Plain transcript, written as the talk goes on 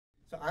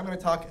So I'm going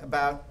to talk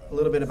a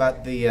little bit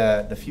about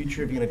the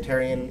future of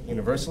Unitarian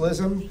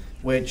Universalism,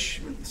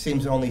 which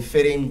seems only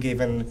fitting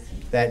given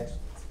that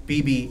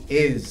BB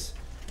is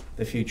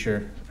the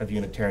future of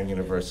Unitarian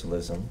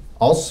Universalism.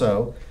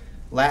 Also,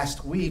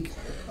 last week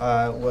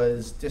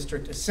was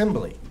District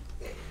Assembly,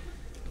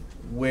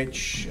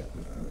 which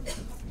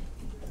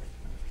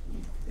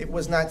it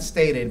was not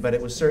stated, but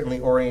it was certainly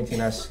orienting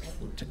us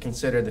to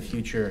consider the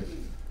future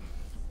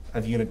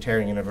of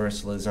Unitarian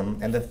Universalism.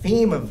 And the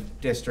theme of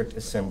District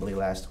Assembly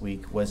last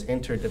week was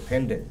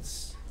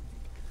interdependence.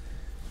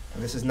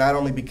 And this is not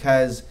only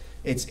because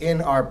it's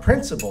in our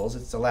principles,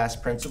 it's the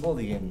last principle,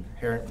 the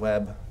inherent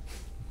web,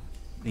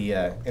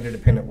 the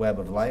interdependent web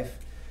of life.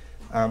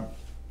 But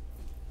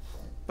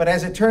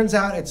as it turns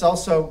out, it's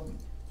also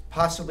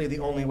possibly the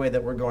only way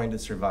that we're going to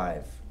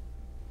survive,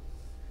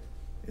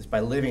 is by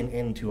living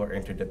into our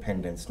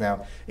interdependence.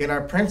 Now, in our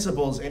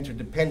principles,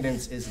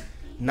 interdependence is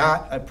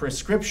not a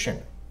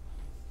prescription.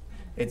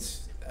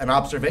 It's an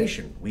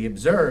observation. We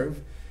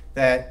observe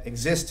that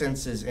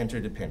existence is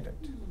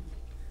interdependent.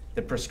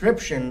 The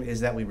prescription is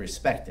that we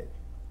respect it.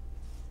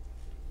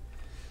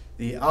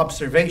 The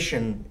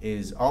observation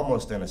is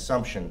almost an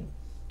assumption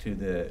to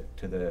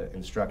the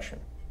instruction.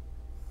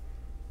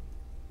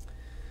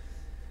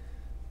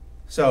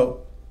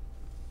 So,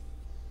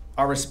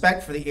 our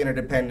respect for the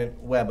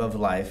interdependent web of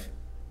life,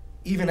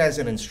 even as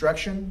an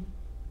instruction,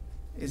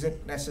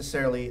 isn't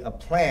necessarily a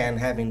plan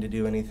having to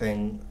do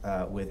anything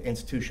with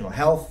institutional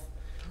health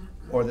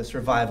or the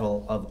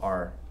survival of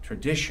our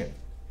tradition.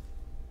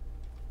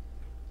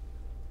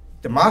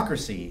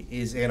 Democracy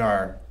is in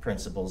our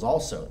principles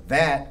also.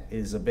 That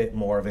is a bit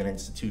more of an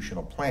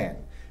institutional plan.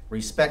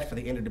 Respect for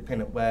the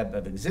interdependent web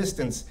of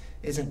existence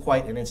isn't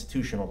quite an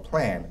institutional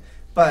plan,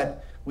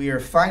 but we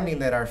are finding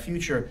that our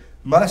future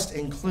must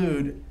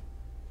include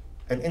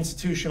an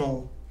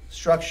institutional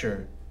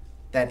structure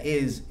that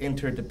is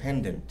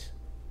interdependent.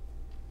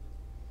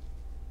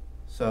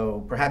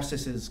 So perhaps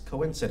this is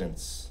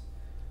coincidence,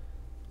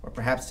 or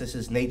perhaps this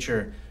is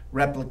nature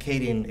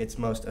replicating its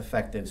most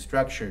effective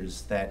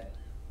structures, that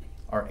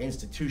our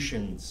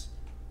institutions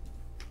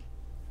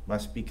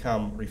must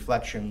become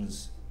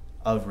reflections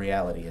of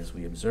reality as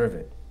we observe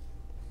it.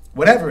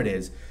 Whatever it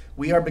is,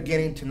 we are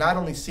beginning to not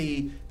only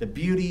see the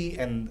beauty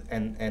and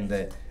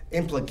the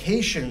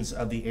implications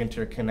of the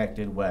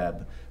interconnected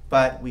web,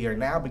 but we are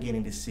now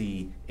beginning to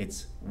see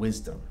its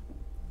wisdom.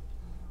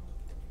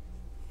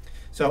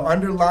 So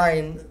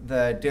underlying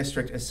the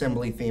District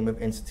Assembly theme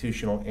of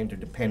institutional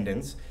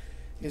interdependence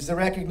is the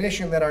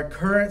recognition that our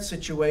current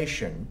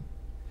situation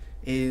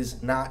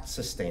is not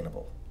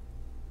sustainable.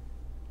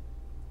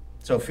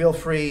 So feel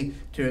free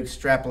to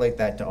extrapolate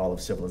that to all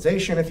of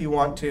civilization if you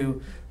want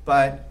to,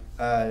 but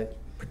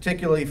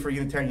particularly for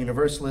Unitarian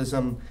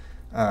Universalism,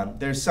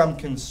 there's some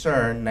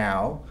concern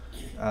now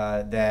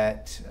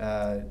that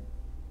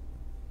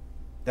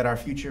our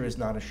future is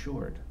not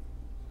assured.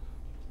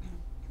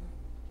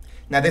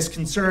 Now, this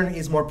concern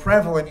is more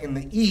prevalent in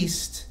the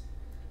East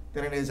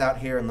than it is out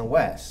here in the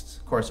West.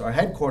 Of course, our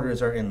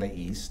headquarters are in the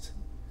East,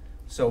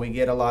 so we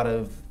get a lot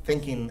of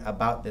thinking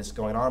about this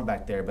going on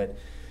back there. But,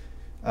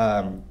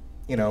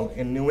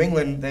 in New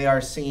England, they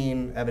are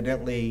seeing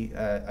evidently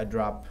a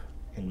drop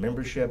in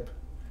membership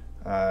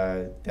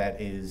that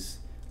is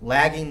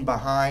lagging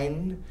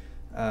behind,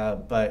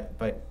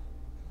 but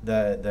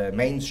the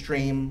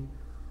mainstream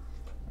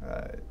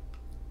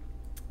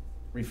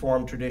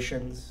Reformed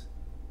traditions,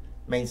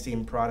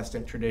 mainstream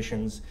Protestant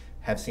traditions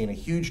have seen a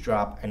huge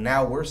drop, and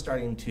now we're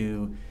starting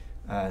to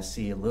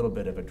see a little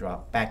bit of a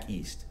drop back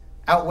east.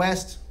 Out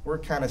west, we're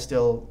kind of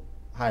still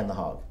high in the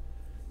hog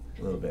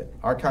a little bit.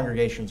 Our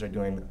congregations are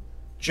doing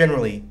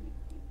generally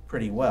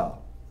pretty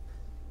well.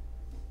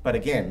 But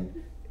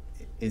again,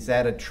 is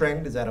that a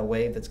trend? Is that a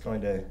wave that's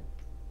going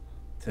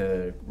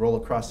to roll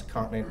across the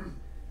continent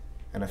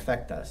and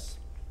affect us?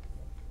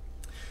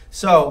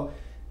 So,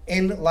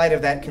 in light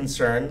of that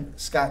concern,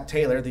 Scott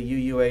Taylor,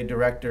 the UUA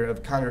Director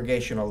of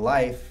Congregational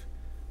Life,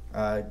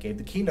 gave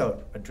the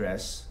keynote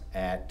address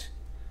at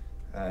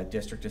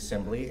District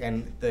Assembly,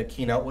 and the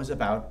keynote was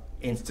about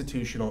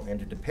institutional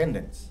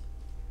interdependence.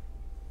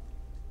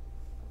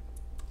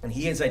 And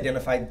he has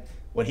identified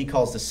what he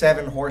calls the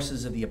 7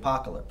 horses of the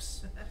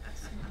apocalypse,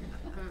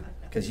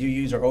 because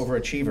UUs are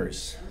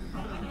overachievers.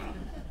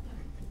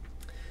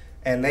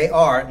 And they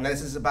are, and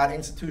this is about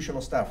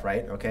institutional stuff,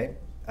 right? Okay.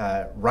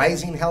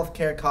 Rising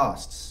healthcare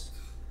costs,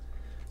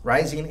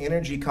 rising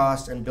energy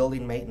costs and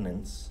building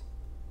maintenance,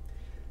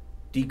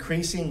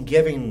 decreasing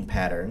giving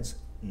patterns,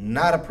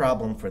 not a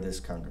problem for this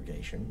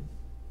congregation,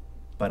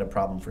 but a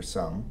problem for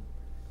some.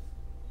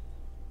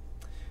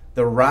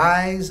 The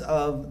rise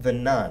of the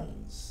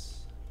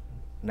nuns.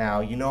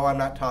 Now, you know I'm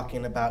not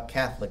talking about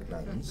Catholic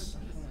nuns.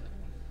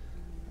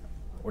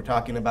 We're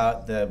talking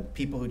about the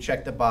people who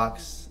check the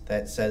box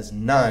that says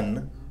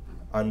none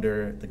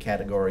under the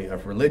category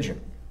of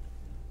religion.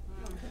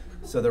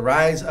 So the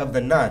rise of the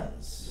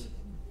nuns.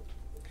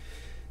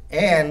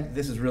 And,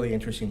 this is really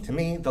interesting to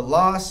me, the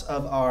loss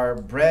of our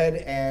bread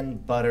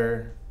and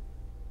butter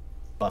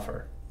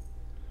buffer.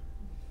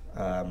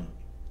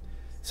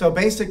 So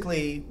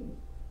basically,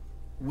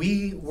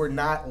 we were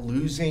not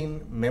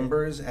losing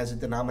members as a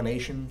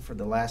denomination for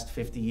the last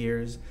 50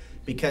 years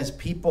because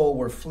people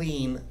were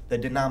fleeing the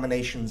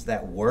denominations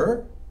that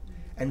were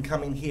and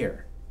coming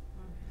here.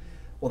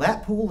 Well,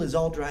 that pool is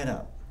all dried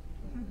up.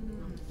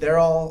 They're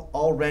all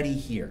already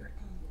here.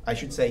 I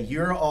should say,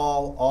 you're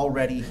all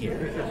already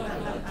here.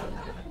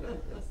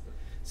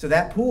 So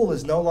that pool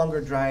is no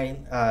longer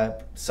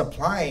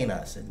supplying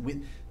us.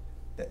 And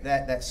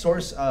that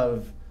source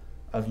of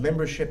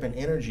membership and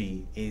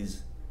energy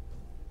is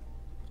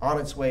on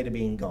its way to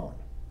being gone.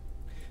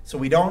 So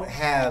we don't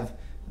have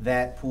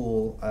that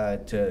pool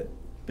to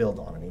build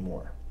on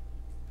anymore.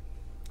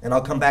 And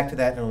I'll come back to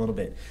that in a little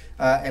bit.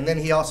 And then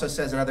he also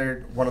says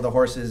another one of the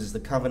horses is the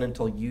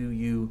covenantal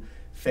UU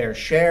fair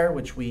share,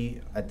 which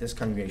we at this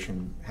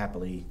congregation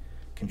happily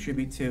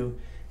contribute to,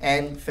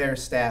 and fair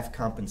staff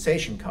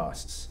compensation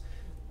costs.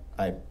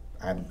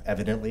 I'm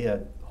evidently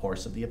a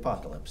horse of the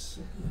apocalypse.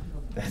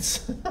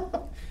 That's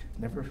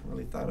never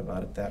really thought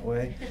about it that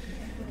way.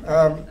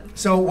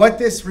 So what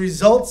this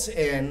results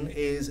in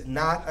is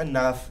not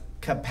enough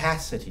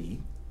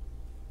capacity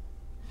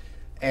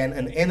and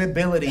an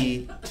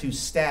inability to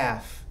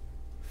staff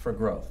for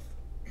growth.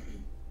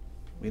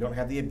 We don't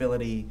have the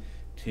ability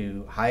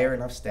to hire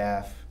enough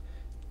staff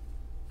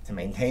to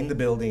maintain the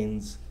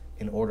buildings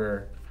in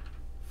order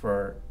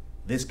for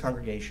this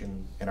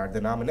congregation and our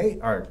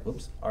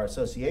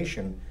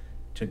association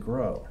to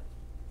grow.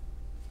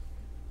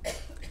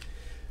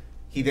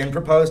 He then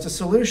proposed a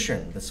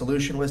solution. The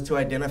solution was to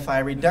identify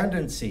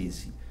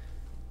redundancies.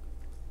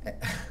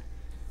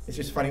 It's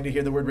just funny to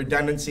hear the word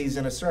redundancies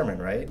in a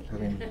sermon, right? I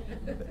mean,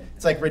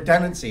 it's like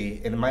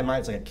redundancy, and in my mind,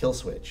 it's like a kill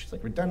switch. It's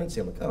like redundancy.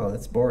 I'm like, oh,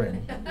 that's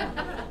boring.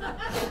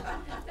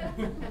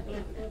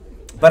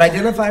 But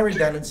identify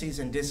redundancies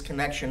and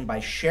disconnection by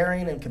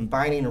sharing and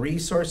combining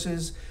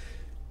resources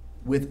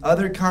with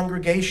other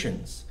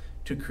congregations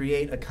to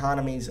create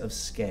economies of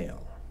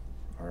scale.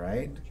 All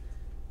right?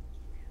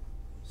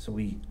 So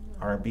we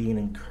are being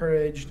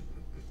encouraged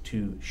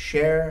to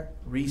share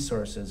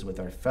resources with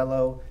our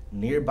fellow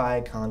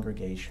nearby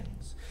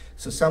congregations.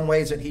 So some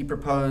ways that he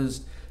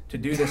proposed to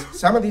do this,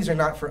 some of these are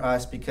not for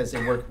us because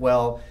they work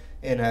well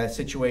in a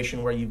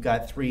situation where you've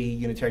got 3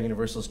 Unitarian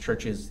Universalist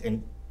churches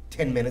in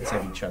 10 minutes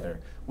of each other.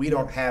 We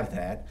don't have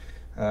that.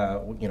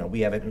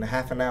 We have it in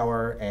half an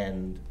hour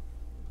and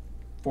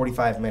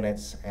 45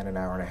 minutes and an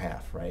hour and a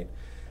half, right?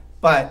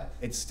 But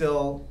it's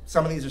still,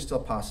 some of these are still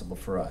possible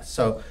for us.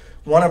 So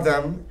one of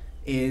them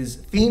is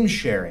theme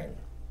sharing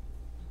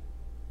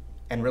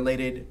and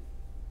related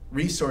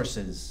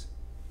resources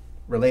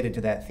related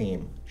to that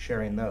theme,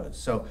 sharing those.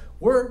 So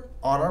we're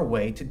on our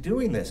way to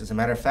doing this. As a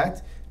matter of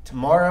fact,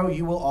 tomorrow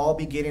you will all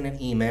be getting an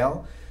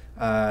email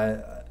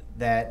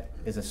that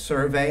is a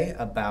survey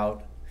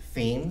about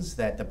themes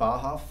that the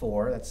Baja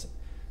 4, that's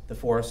the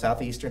 4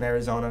 Southeastern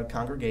Arizona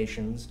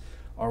congregations,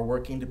 are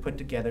working to put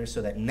together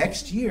so that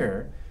next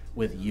year,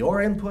 with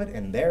your input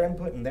and their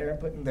input and their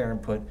input and their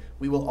input,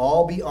 we will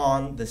all be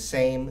on the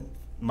same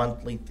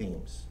monthly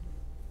themes.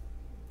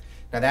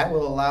 Now that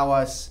will allow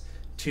us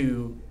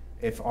to,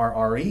 if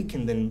our RE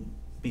can then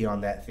be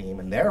on that theme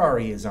and their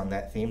RE is on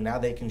that theme, now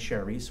they can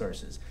share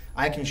resources.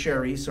 I can share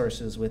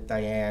resources with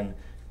Diane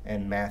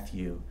and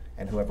Matthew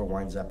and whoever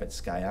winds up at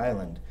Sky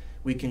Island.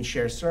 We can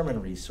share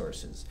sermon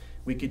resources.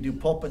 We could do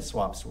pulpit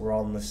swaps. We're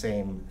all on the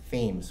same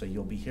theme, so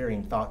you'll be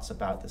hearing thoughts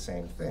about the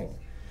same thing.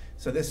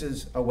 So this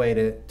is a way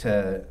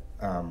to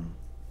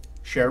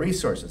share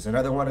resources.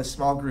 Another one is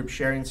small group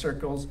sharing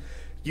circles,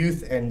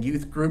 youth and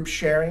youth group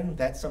sharing.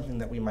 That's something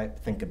that we might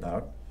think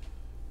about.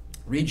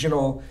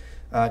 Regional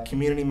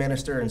community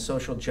minister and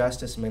social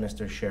justice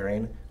minister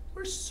sharing.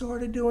 We're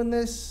sort of doing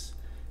this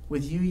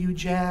with UU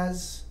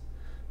Jazz.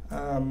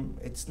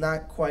 It's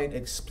not quite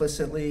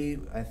explicitly,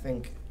 I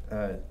think,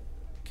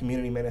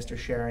 community minister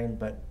sharing,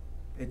 but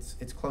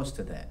it's close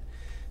to that.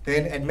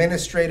 Then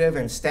administrative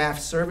and staff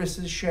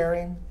services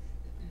sharing.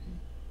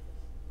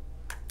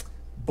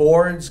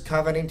 Boards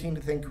covenanting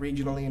to think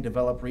regionally and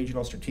develop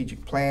regional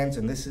strategic plans.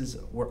 And this is,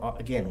 we're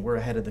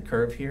ahead of the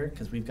curve here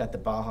because we've got the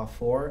Baja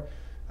 4.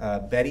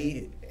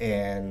 Betty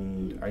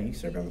and, are you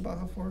serving on the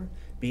Baja 4?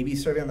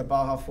 BB's serving on the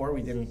Baja 4.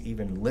 We didn't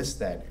even list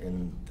that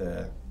in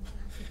the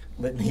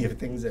litany of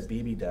things that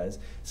BB does.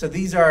 So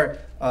these are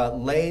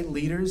lay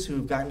leaders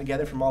who've gotten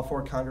together from all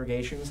 4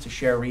 congregations to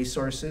share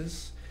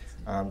resources.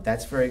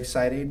 That's very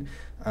exciting.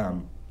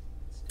 And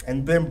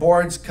then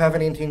boards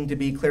covenanting to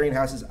be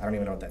clearinghouses. I don't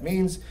even know what that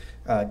means.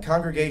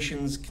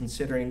 Congregations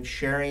considering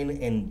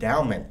sharing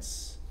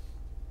endowments.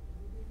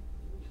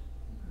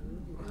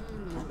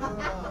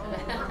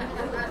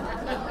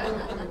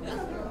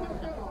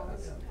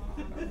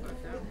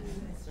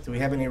 Do we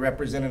have any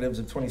representatives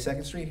of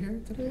 22nd Street here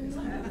today?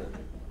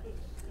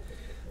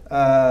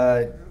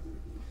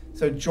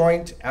 So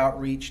joint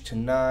outreach to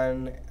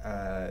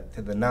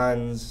the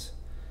nuns,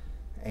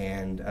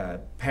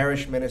 and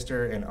parish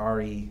minister and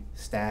RE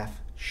staff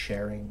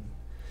sharing.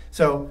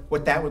 So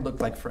what that would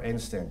look like, for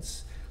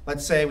instance,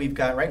 let's say we've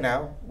got,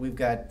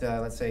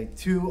 let's say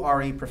 2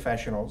 RE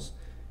professionals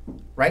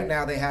Right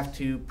now they have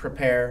to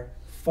prepare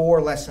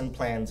 4 lesson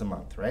plans a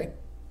month, right?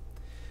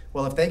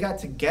 Well, if they got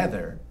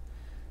together,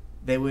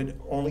 they would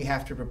only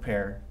have to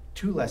prepare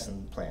 2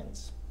 lesson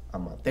plans a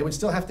month. They would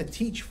still have to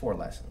teach 4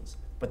 lessons,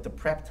 but the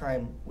prep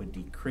time would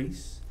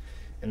decrease,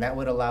 and that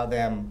would allow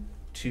them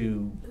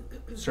to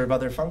serve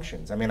other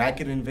functions. I mean, I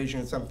could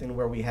envision something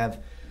where we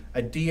have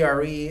a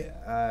DRE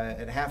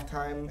at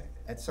halftime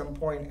at some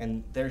point,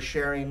 and we're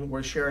sharing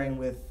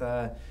with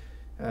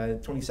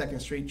 22nd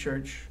Street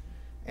Church,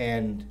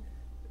 and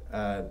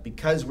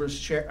because we're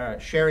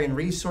sharing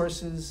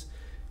resources,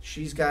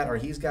 he's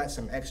got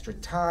some extra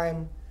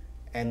time,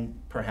 and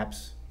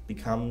perhaps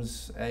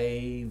becomes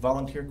a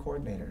volunteer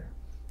coordinator,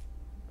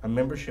 a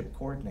membership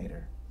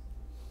coordinator,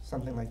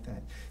 something like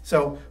that.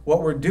 So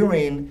what we're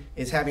doing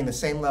is having the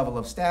same level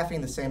of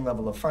staffing, the same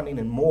level of funding,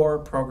 and more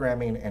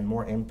programming and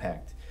more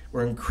impact.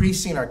 We're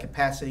increasing our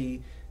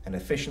capacity and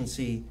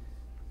efficiency,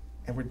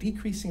 and we're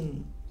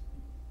decreasing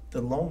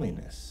the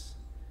loneliness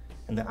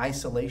and the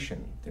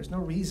isolation. There's no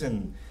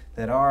reason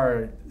that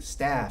our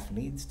staff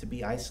needs to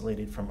be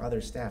isolated from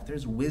other staff.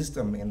 There's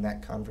wisdom in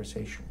that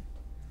conversation,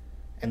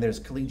 and there's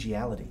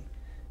collegiality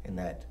in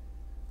that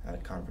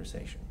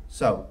conversation.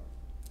 So,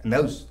 and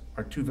those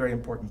are 2 very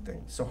important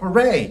things. So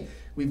hooray,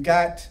 we've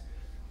got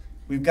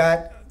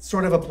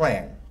sort of a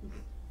plan.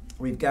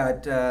 We're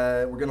going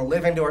to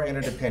live into our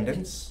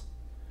interdependence.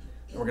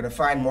 We're going to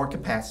find more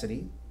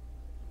capacity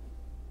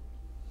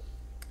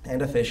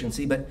and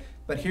efficiency.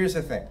 But here's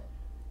the thing.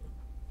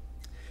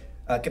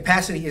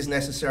 Capacity is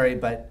necessary,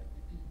 but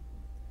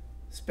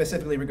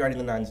specifically regarding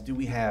the nuns, do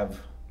we have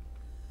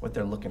what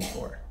they're looking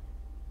for?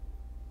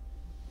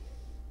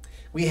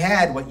 We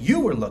had what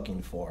you were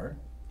looking for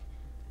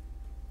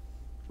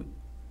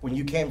when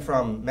you came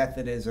from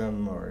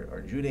Methodism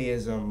or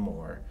Judaism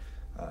or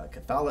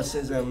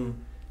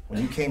Catholicism,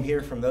 when you came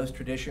here from those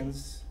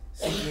traditions,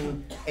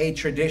 seeking a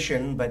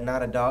tradition but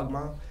not a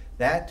dogma,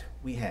 that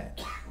we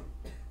had.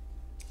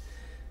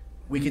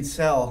 We could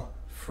sell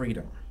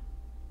freedom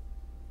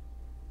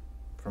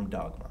from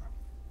dogma,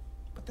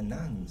 but the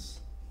nuns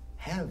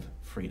have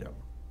freedom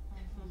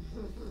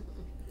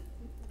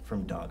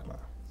from dogma.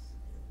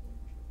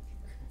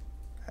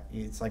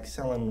 It's like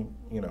selling,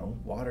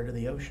 water to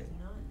the ocean.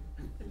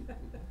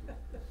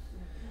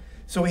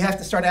 So we have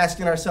to start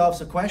asking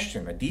ourselves a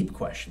question, a deep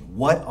question.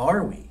 What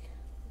are we?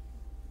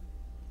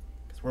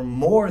 Because we're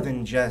more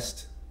than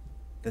just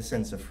the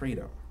sense of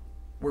freedom.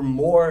 We're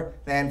more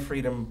than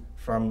freedom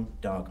from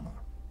dogma.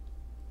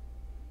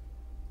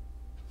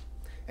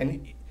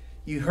 And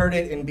you heard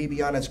it in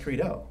Bibiana's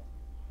credo.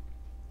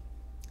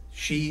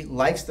 She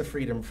likes the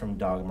freedom from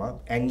dogma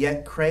and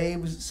yet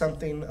craves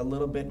something a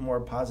little bit more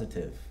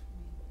positive.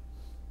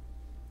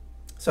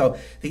 So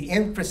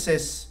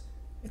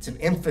it's an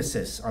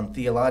emphasis on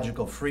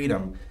theological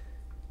freedom,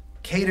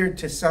 catered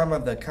to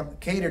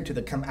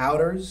the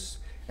come-outers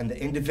and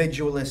the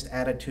individualist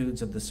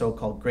attitudes of the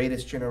so-called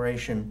greatest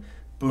generation,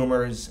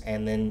 boomers,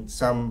 and then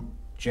some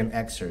Gen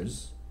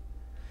Xers.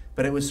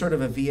 But it was sort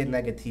of a via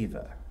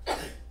negativa.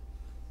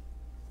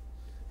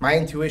 My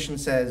intuition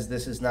says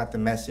this is not the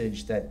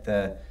message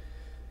that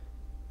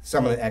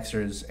some of the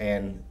Xers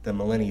and the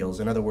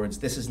millennials, in other words,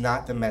 this is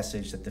not the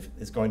message that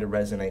is going to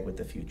resonate with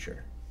the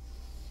future.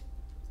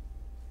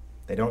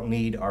 They don't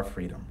need our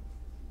freedom.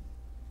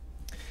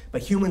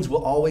 But humans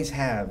will always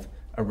have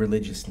a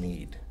religious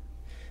need.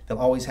 They'll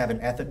always have an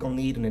ethical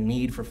need and a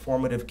need for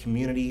formative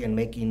community and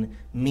making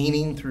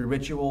meaning through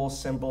ritual,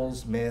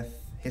 symbols,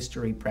 myth,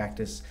 history,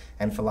 practice,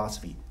 and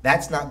philosophy.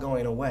 That's not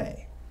going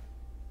away.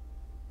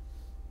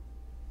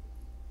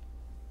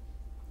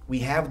 We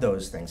have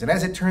those things. And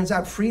as it turns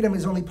out, freedom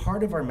is only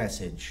part of our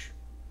message.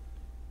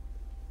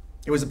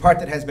 It was a part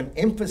that has been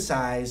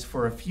emphasized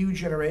for a few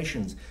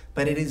generations,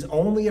 but it is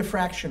only a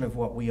fraction of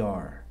what we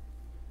are.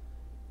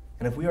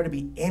 And if we are to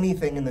be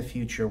anything in the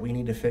future, we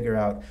need to figure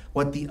out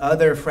what the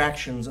other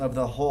fractions of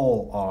the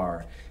whole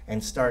are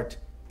and start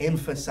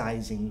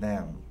emphasizing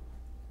them.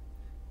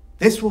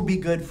 This will be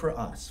good for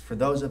us, for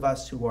those of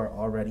us who are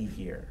already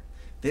here.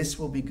 This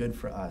will be good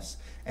for us,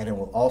 and it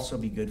will also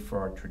be good for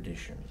our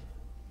tradition.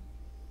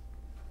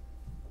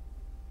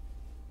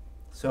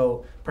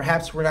 So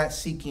perhaps we're not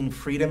seeking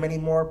freedom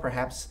anymore.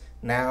 Perhaps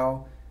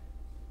now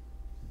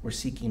we're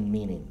seeking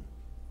meaning.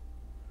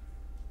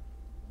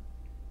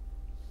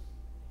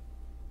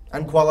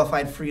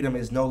 Unqualified freedom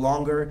is no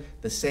longer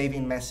the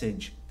saving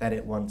message that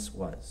it once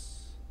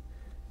was.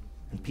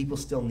 And people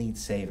still need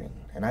saving.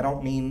 And I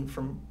don't mean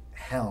from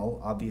hell,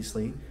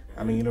 obviously.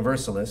 I'm a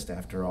universalist,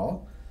 after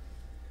all.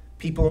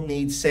 People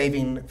need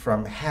saving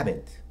from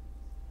habit,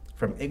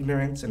 from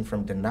ignorance and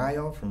from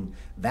denial, from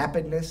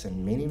vapidness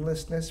and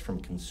meaninglessness,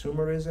 from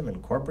consumerism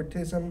and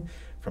corporatism,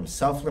 from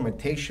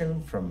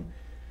self-limitation, from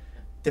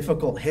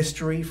difficult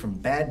history, from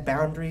bad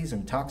boundaries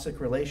and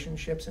toxic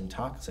relationships and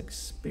toxic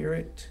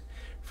spirit,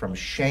 from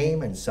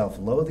shame and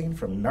self-loathing,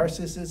 from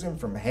narcissism,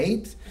 from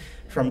hate,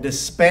 from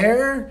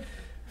despair,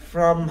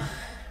 from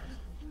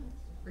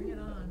Bring it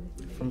on.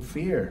 From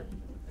fear.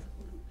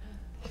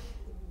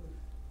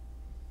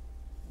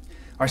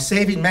 Our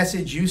saving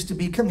message used to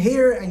be, come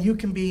here and you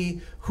can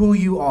be who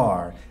you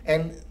are.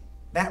 And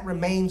that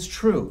remains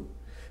true.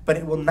 But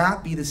it will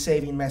not be the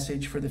saving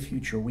message for the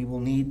future. We will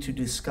need to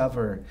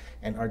discover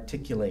and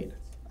articulate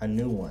a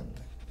new one.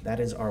 That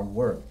is our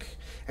work.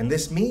 And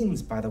this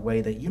means, by the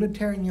way, that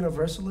Unitarian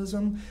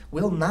Universalism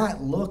will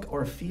not look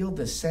or feel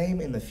the same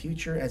in the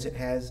future as it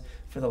has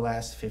for the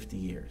last 50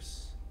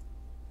 years.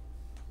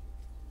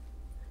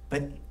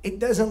 But it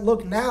doesn't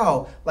look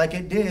now like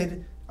it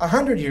did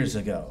 100 years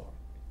ago,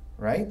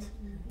 right?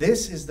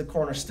 This is the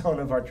cornerstone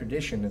of our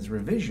tradition, is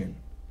revision.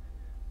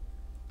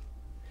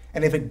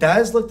 And if it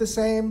does look the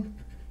same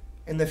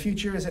in the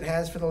future as it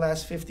has for the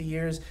last 50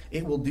 years,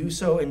 it will do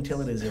so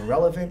until it is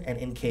irrelevant and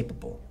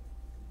incapable.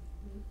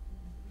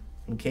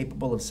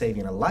 Incapable of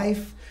saving a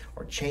life,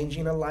 or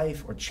changing a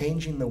life, or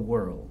changing the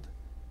world.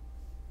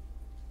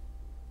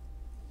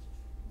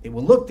 It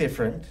will look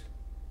different,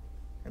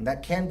 and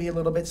that can be a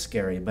little bit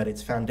scary, but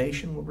its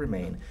foundation will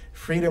remain.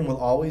 Freedom will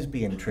always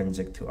be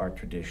intrinsic to our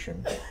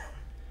tradition.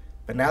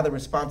 But now the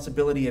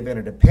responsibility of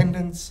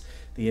interdependence,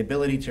 the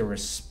ability to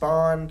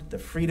respond, the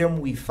freedom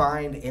we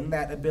find in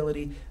that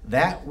ability,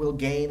 that will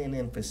gain in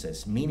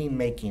emphasis.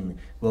 Meaning-making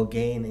will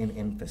gain in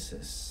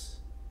emphasis.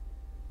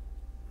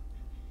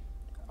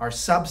 Our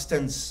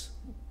substance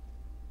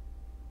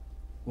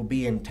will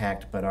be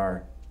intact, but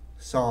our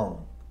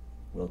song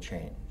will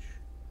change.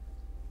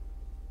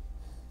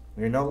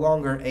 We are no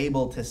longer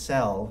able to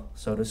sell,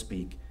 so to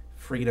speak,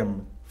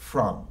 freedom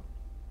from.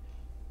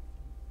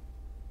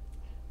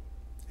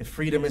 If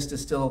freedom is to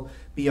still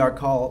be our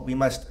call, we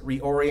must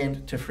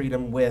reorient to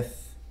freedom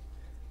with,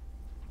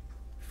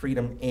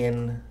 freedom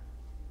in.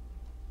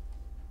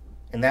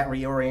 And that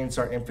reorients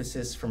our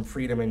emphasis from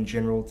freedom in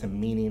general to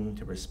meaning,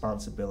 to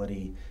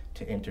responsibility,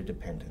 to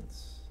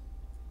interdependence.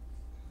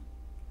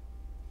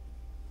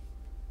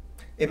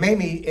 It may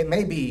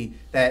be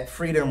that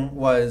freedom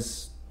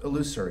was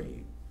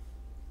illusory.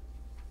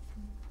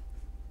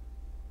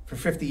 For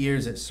 50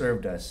 years it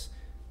served us.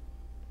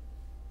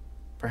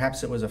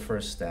 Perhaps it was a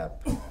first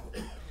step.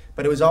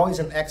 But it was always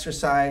an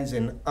exercise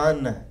in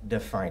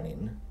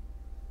undefining.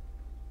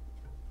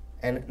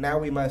 And now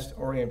we must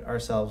orient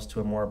ourselves to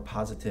a more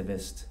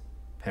positivist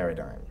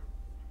paradigm.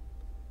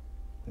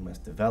 We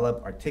must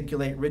develop,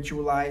 articulate,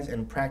 ritualize,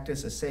 and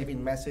practice a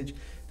saving message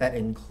that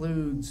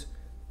includes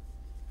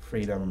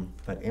freedom,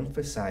 but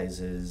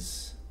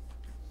emphasizes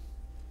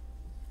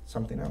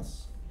something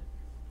else.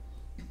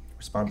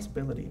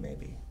 Responsibility,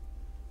 maybe.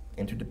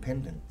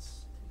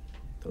 Interdependence.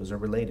 Those are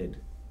related.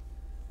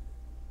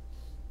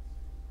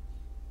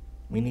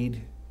 We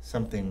need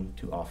something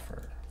to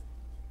offer.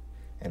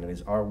 And it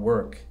is our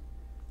work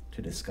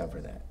to discover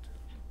that.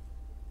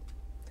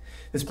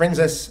 This brings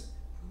us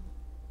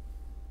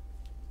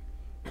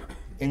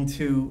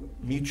into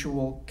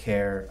mutual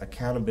care,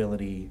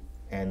 accountability,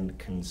 and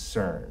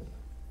concern.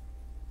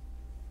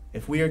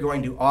 If we are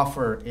going to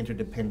offer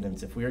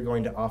interdependence, if we are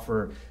going to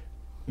offer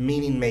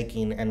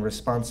meaning-making and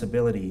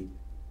responsibility,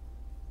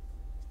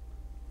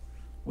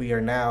 we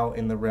are now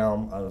in the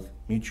realm of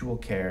mutual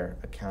care,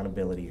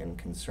 accountability, and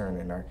concern.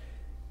 And our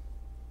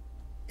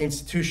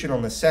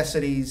institutional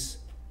necessities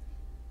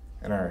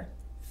and our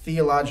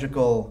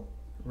theological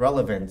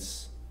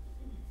relevance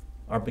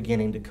are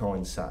beginning to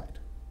coincide.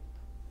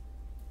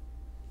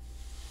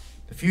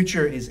 The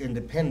future is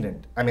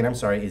interdependent,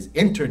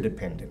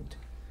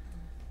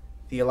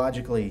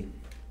 theologically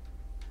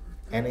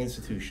and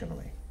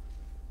institutionally.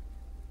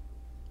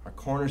 Our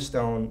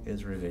cornerstone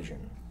is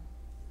revision.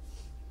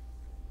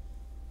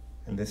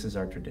 And this is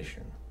our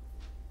tradition.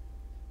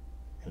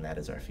 And that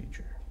is our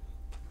future.